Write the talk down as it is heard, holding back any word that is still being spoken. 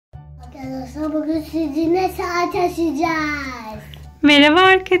Arkadaşlar bugün sizinle saat açacağız. Merhaba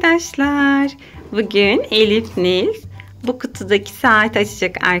arkadaşlar. Bugün Elif Nil bu kutudaki saati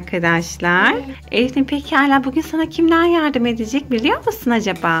açacak arkadaşlar. Evet. Elif Nil, pekala bugün sana kimler yardım edecek biliyor musun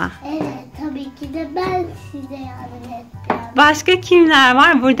acaba? Evet, tabii ki de ben size yardım edeceğim. Başka kimler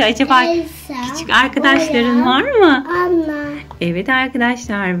var burada acaba? Elsa, küçük arkadaşların Boya, var mı? Anna. Evet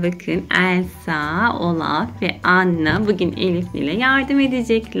arkadaşlar, bakın Elsa, Olaf ve Anna bugün Elif Nil'e yardım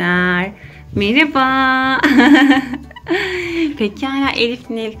edecekler. Merhaba. Pekala Elif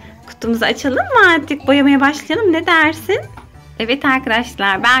Nil, kutumuzu açalım mı artık? Boyamaya başlayalım, ne dersin? Evet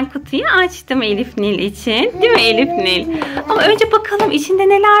arkadaşlar, ben kutuyu açtım Elif Nil için. Değil mi Elif Nil? Ama önce bakalım içinde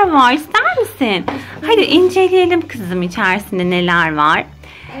neler var, ister misin? Hadi inceleyelim kızım, içerisinde neler var.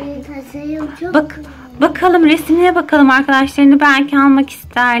 Çok bakalım resimlere bakalım, arkadaşlarını belki almak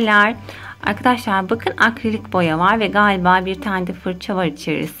isterler. Arkadaşlar bakın, akrilik boya var ve galiba bir tane de fırça var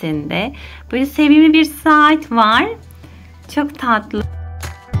içerisinde. Böyle sevimli bir saat var. Çok tatlı.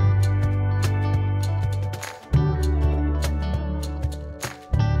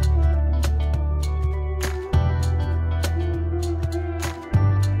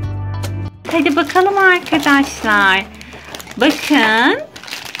 Hadi bakalım arkadaşlar. Bakın,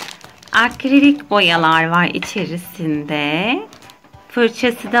 akrilik boyalar var içerisinde.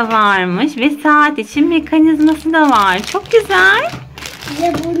 Fırçası da varmış ve saat için mekanizması da var. Çok güzel.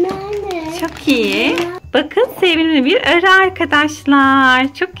 Ya bunlar ne? Çok iyi. Bakın, sevimli bir arı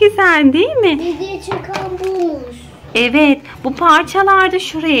arkadaşlar. Çok güzel değil mi? Dediği çıkan bulmuş. Evet, bu parçalar da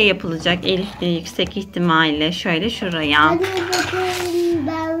şuraya yapılacak Elif'le, yüksek ihtimalle. Şöyle şuraya. Hadi bakalım,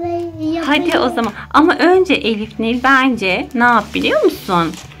 ben yapayım. Hadi o zaman. Ama önce Elif Nil bence ne yap biliyor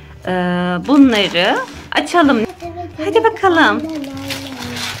musun? Bunları açalım. Hadi bakalım.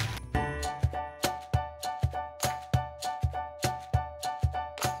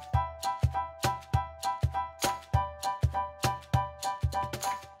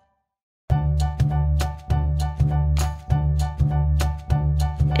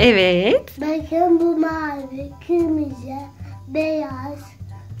 Evet. Bakın, bu mavi, kırmızı, beyaz,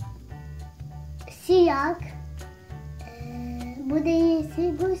 siyah, bu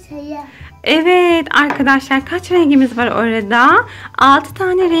değilse bu siyah. Evet arkadaşlar, kaç rengimiz var orada? 6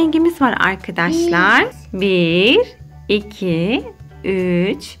 tane rengimiz var arkadaşlar. 1, 2,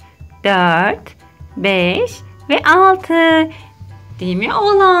 3, 4, 5 ve 6. Değil mi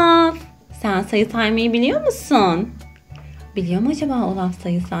Olaf? Sen sayı saymayı biliyor musun? Biliyor mu acaba Olaf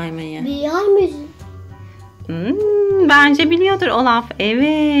sayı saymayı? Biliyor musun? Bence biliyordur Olaf.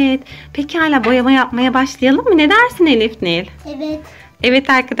 Evet. Pekala, boyama yapmaya başlayalım mı? Ne dersin Elif Nil? Evet. Evet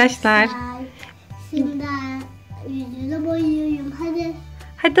arkadaşlar. Şimdi yüzünü boyuyorum. Hadi.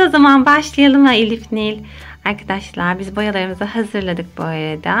 Hadi o zaman başlayalım ha Elif Nil. Arkadaşlar biz boyalarımızı hazırladık bu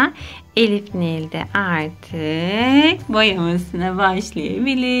arada. Elif Nil de artık boyamasına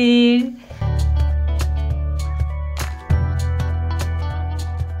başlayabilir.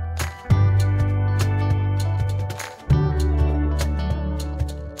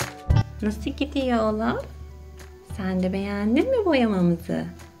 Nasıl gidiyor oğlum? Sen de beğendin mi boyamamızı?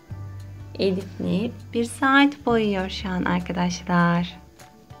 Elif Nil bir saat boyuyor şu an arkadaşlar.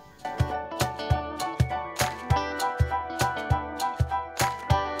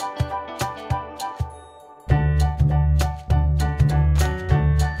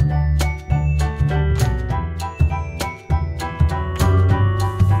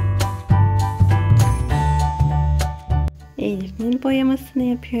 Elif Nil boyamasını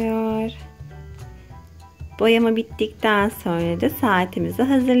yapıyor. Boyama bittikten sonra da saatimizi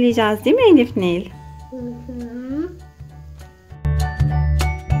hazırlayacağız değil mi Elif Nil? Hı hı.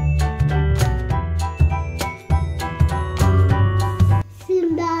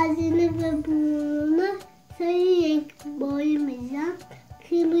 Şimdi ağzını ve burnunu sarı renk boyamayacağım.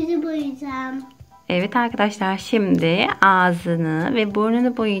 Kırmızı boyayacağım. Evet arkadaşlar, şimdi ağzını ve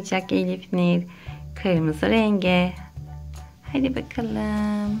burnunu boyayacak Elif Nil. Kırmızı renge. Hadi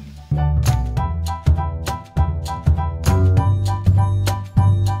bakalım.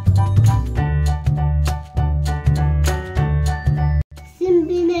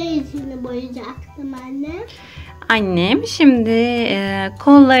 Şimdi ne içini boyayacaktım anne? Annem şimdi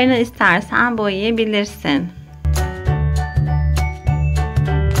kollarını istersen boyayabilirsin.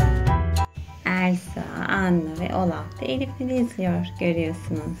 Elsa, Anna ve Olaf da Elif Nil'i izliyor,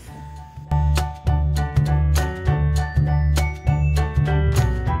 görüyorsunuz.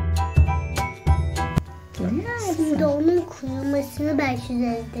 Şimdi onun kurumasını ben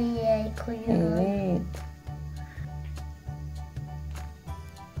şuraya koyuyorum. Evet.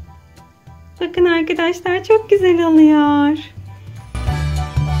 Bakın arkadaşlar, çok güzel oluyor.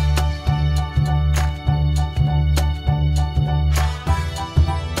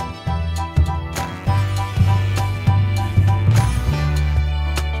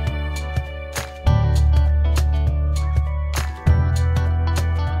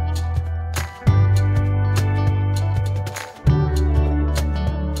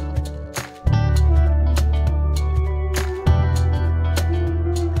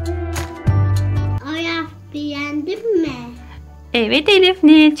 Evet Elif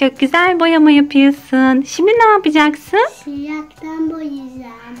Nil, çok güzel boyama yapıyorsun. Şimdi ne yapacaksın? Siyahtan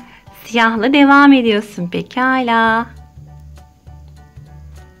boyayacağım. Siyahla devam ediyorsun. Pekala.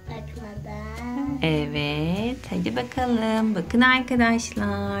 Bakmadan. Evet, hadi bakalım. Bakın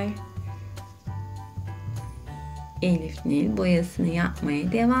arkadaşlar. Elif Nil boyasını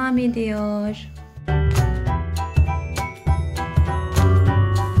yapmaya devam ediyor.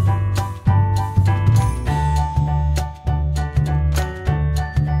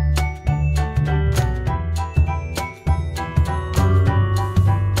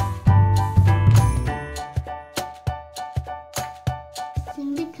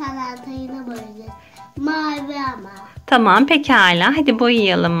 Şimdi kanatlarıyla boyayacağız. Mavi ama. Tamam pekala. Hadi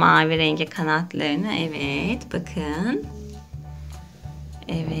boyayalım mavi rengi kanatlarını. Evet bakın.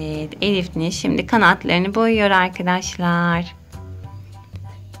 Evet Elif Nil şimdi kanatlarını boyuyor arkadaşlar.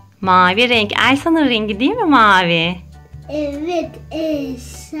 Mavi renk. Elsa'nın rengi değil mi mavi? Evet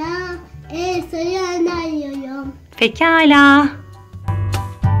Elsa. Elsa'yı anlıyorum. Pekala.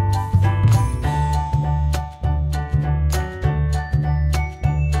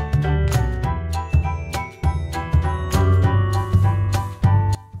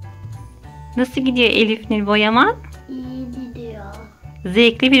 Nasıl gidiyor Elif Nil boyaman? İyi gidiyor.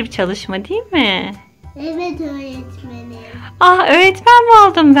 Zevkli bir çalışma değil mi? Evet öğretmenim. Ah öğretmen mi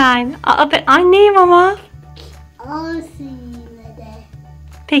oldum ben? Aa, ben anneyim ama. Olsun yine de.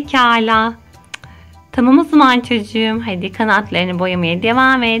 Pekala. Tamam o zaman çocuğum. Hadi kanatlarını boyamaya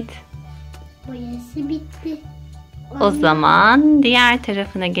devam et. Boyası bitti. O zaman diğer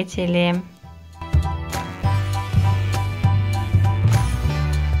tarafına geçelim.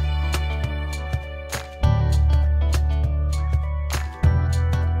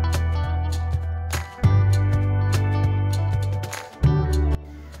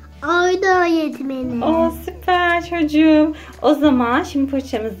 Orada öğretmenim. Oo süper çocuğum. O zaman şimdi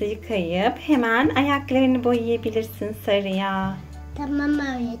fırçamızı yıkayıp hemen ayaklarını boyayabilirsin sarıya. Tamam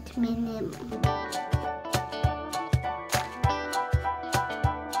öğretmenim.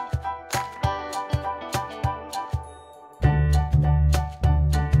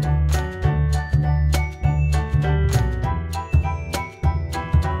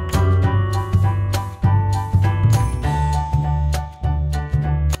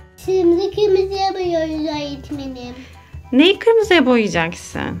 Şimdi kırmızıya boyuyoruz öğretmenim. Neyi kırmızıya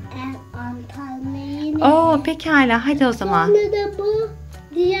boyayacaksın? Antalya. Oo pekala hadi o zaman. Sonra da bu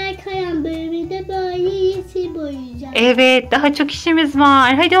diğer kayan bölümü de böyle yeşil boyayacağım. Evet daha çok işimiz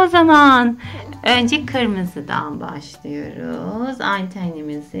var. Hadi o zaman. Önce kırmızıdan başlıyoruz.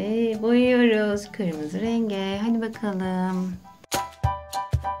 Antenimizi boyuyoruz. Kırmızı renge. Hadi bakalım.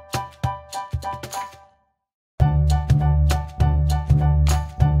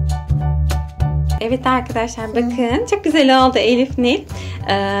 Evet arkadaşlar bakın çok güzel oldu Elif Nil.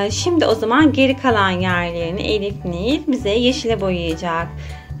 Şimdi o zaman geri kalan yerlerini Elif Nil bize yeşile boyayacak.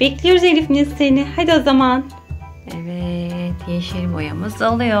 Bekliyoruz Elif Nil seni. Hadi o zaman. Evet yeşil boyamız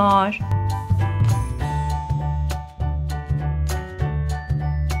oluyor.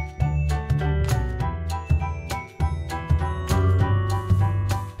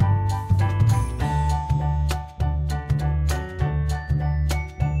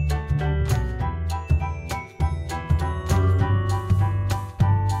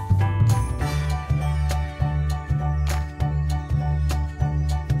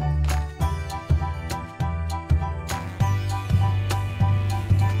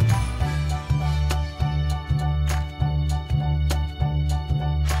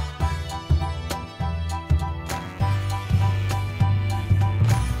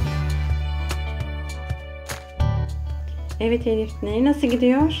 Evet Elif Nil nasıl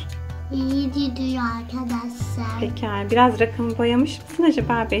gidiyor? İyi gidiyor arkadaşlar. Pekala biraz rakamı boyamış mısın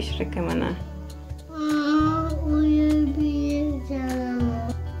acaba 5 rakamını? Uyuyabilirim.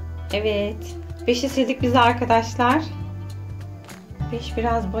 Evet. 5'i sildik biz arkadaşlar. 5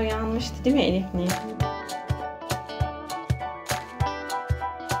 biraz boyanmıştı değil mi Elif Nil?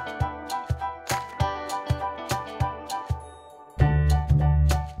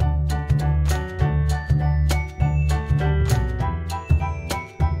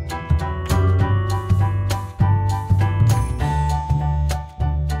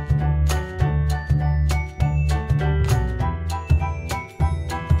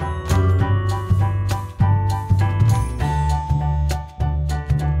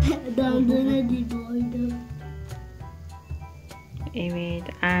 Dondurma gibi oldu. Evet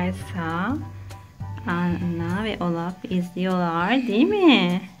Elsa, Anna ve Olaf izliyorlar değil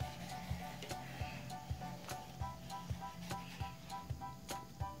mi?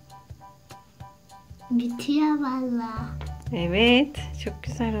 Bitiyor valla. Evet. Çok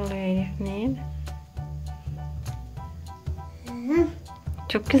güzel oluyor Elif Nil.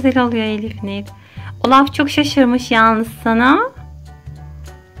 Çok güzel oluyor Elif Nil. Olaf çok şaşırmış yalnız sana.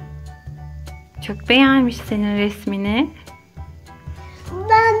 Çok beğenmiş senin resmini.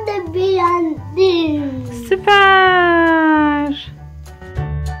 Ben de beğendim. Süper.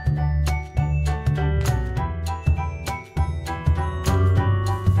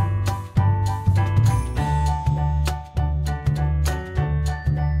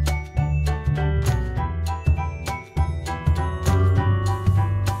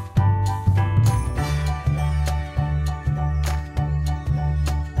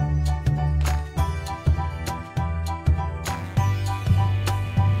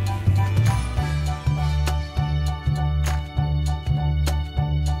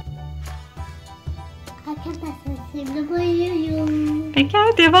 Arkadaşlar şimdi boyuyorum. Peki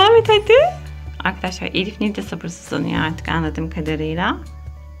devam et hadi. Arkadaşlar Elif Nil de sabırsızlanıyor artık anladığım kadarıyla.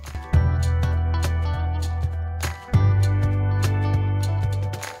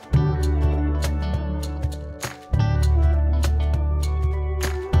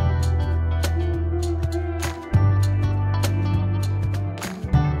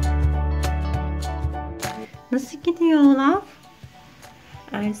 Nasıl gidiyor Olaf?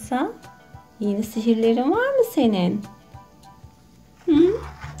 Elsa, yeni sihirlerin var mı senin? Hı?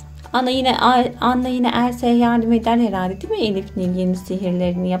 Anne yine Elsa'ya yardım eder herhalde değil mi Elif Nil yeni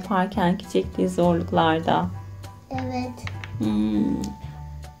sihirlerini yaparken çektiği zorluklarda? Evet.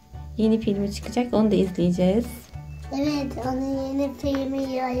 Yeni filmi çıkacak, onu da izleyeceğiz. Evet, onun yeni filmi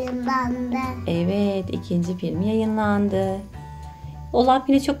yayınlandı. Evet, ikinci film yayınlandı. Olaf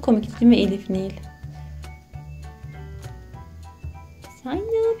yine çok komik değil mi Elif Nil? Sen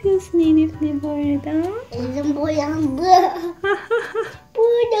ne yapıyorsun Elif Nil bu arada? Elim boyandı.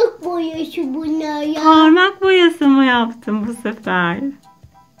 Parmak boyası bunlar ya. Parmak boyası mı yaptın bu sefer?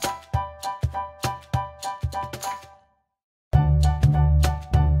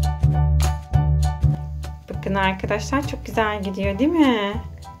 Bakın arkadaşlar çok güzel gidiyor değil mi?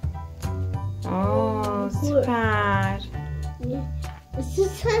 Oo, süper.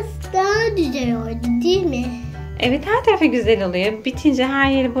 Ses daha güzel oldu değil mi? Evet her tarafı güzel oluyor. Bitince her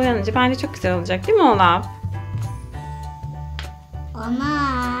yeri boyanınca bence çok güzel olacak değil mi Olaf?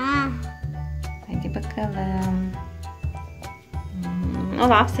 Ama Hadi bakalım.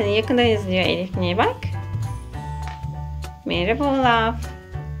 Olaf seni yakından izliyor Elif Nil bak. Merhaba Olaf.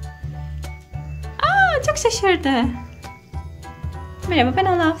 Aa çok şaşırdı. Merhaba ben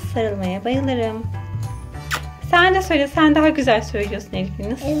Olaf, sarılmaya bayılırım. Sen de söyle, sen daha güzel söylüyorsun Elif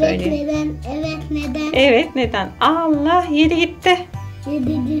Nil. Nasıl evet söylüyorsun? neden? Evet neden? Evet neden? Allah 7 gitti.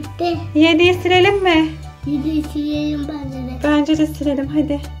 7 gitti. 7'yi silelim mi? 7 sileyim bence de. Bence de silelim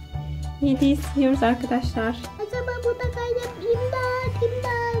hadi. 7'yi siliyoruz arkadaşlar. Acaba burada kayıp imdat.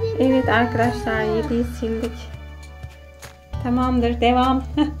 Evet arkadaşlar 7'yi sildik. Tamamdır devam.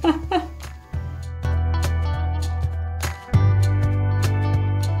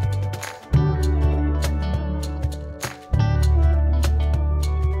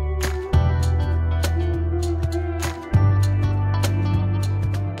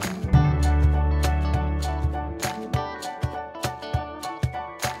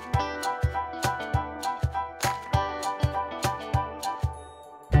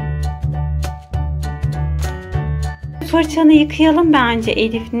 Fırçanı yıkayalım bence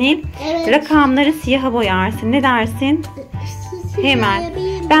Elif Nil. Evet. Rakamları siyaha boyarsın. Ne dersin? Siz Hemen.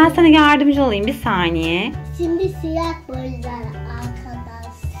 boyayabilir Ben miyim? sana yardımcı olayım bir saniye. Şimdi siyah boyayacağım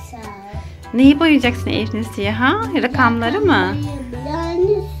arkadaşlar. Neyi boyayacaksın Elif Nil siyaha? Rakamları mı? Yani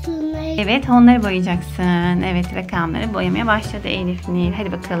sınayı. Evet onları boyayacaksın. Evet rakamları boyamaya başladı Elif Nil.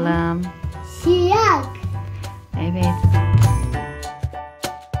 Hadi bakalım. Siyah. Evet.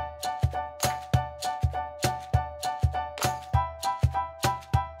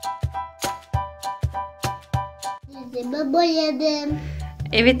 Yüzümü boyadım.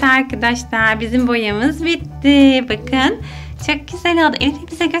 Evet arkadaşlar bizim boyamız bitti. Bakın çok güzel oldu.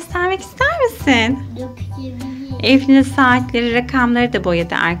 Elif bize göstermek ister misin? Dökülebilir. Elif Nil saatleri, rakamları da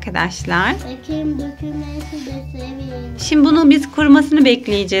boyadı arkadaşlar. Bakayım dökülmesi gösterebilirim. Şimdi bunun biz kurumasını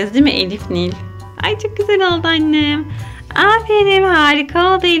bekleyeceğiz değil mi Elif Nil? Ay çok güzel oldu annem. Aferin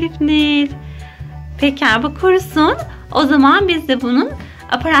harika oldu Elif Nil. Peki bu kurusun. O zaman biz de bunun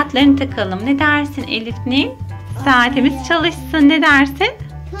aparatlarını takalım. Ne dersin Elif Nil? Saatimiz çalışsın ne dersin?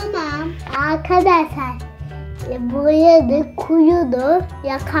 Tamam. Arkadaşlar boyadık, kuyudu,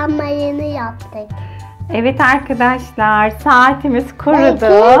 yakamayını yaptık. Evet arkadaşlar saatimiz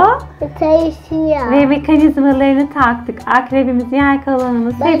kurudu. Çalışıyor. Ve mekanizmalarını taktık. Akrebimiz, yer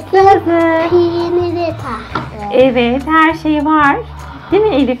kalanımız hepsi Bakın hazır. pilini de taktık. Evet, her şey var. Değil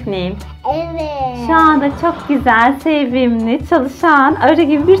mi Elif Nil? Evet. Şu anda çok güzel, sevimli, çalışan, arı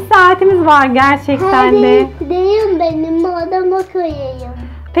gibi bir saatimiz var gerçekten de. Değil benim odama koyayım.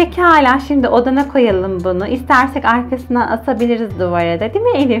 Pekala, şimdi odana koyalım bunu. İstersek arkasına asabiliriz duvara da, değil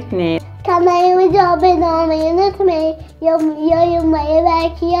mi Elif Nil? Kanalımıza abone olmayı unutmayın. Yorumlayı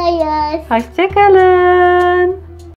belki yayarız. Hoşçakalın.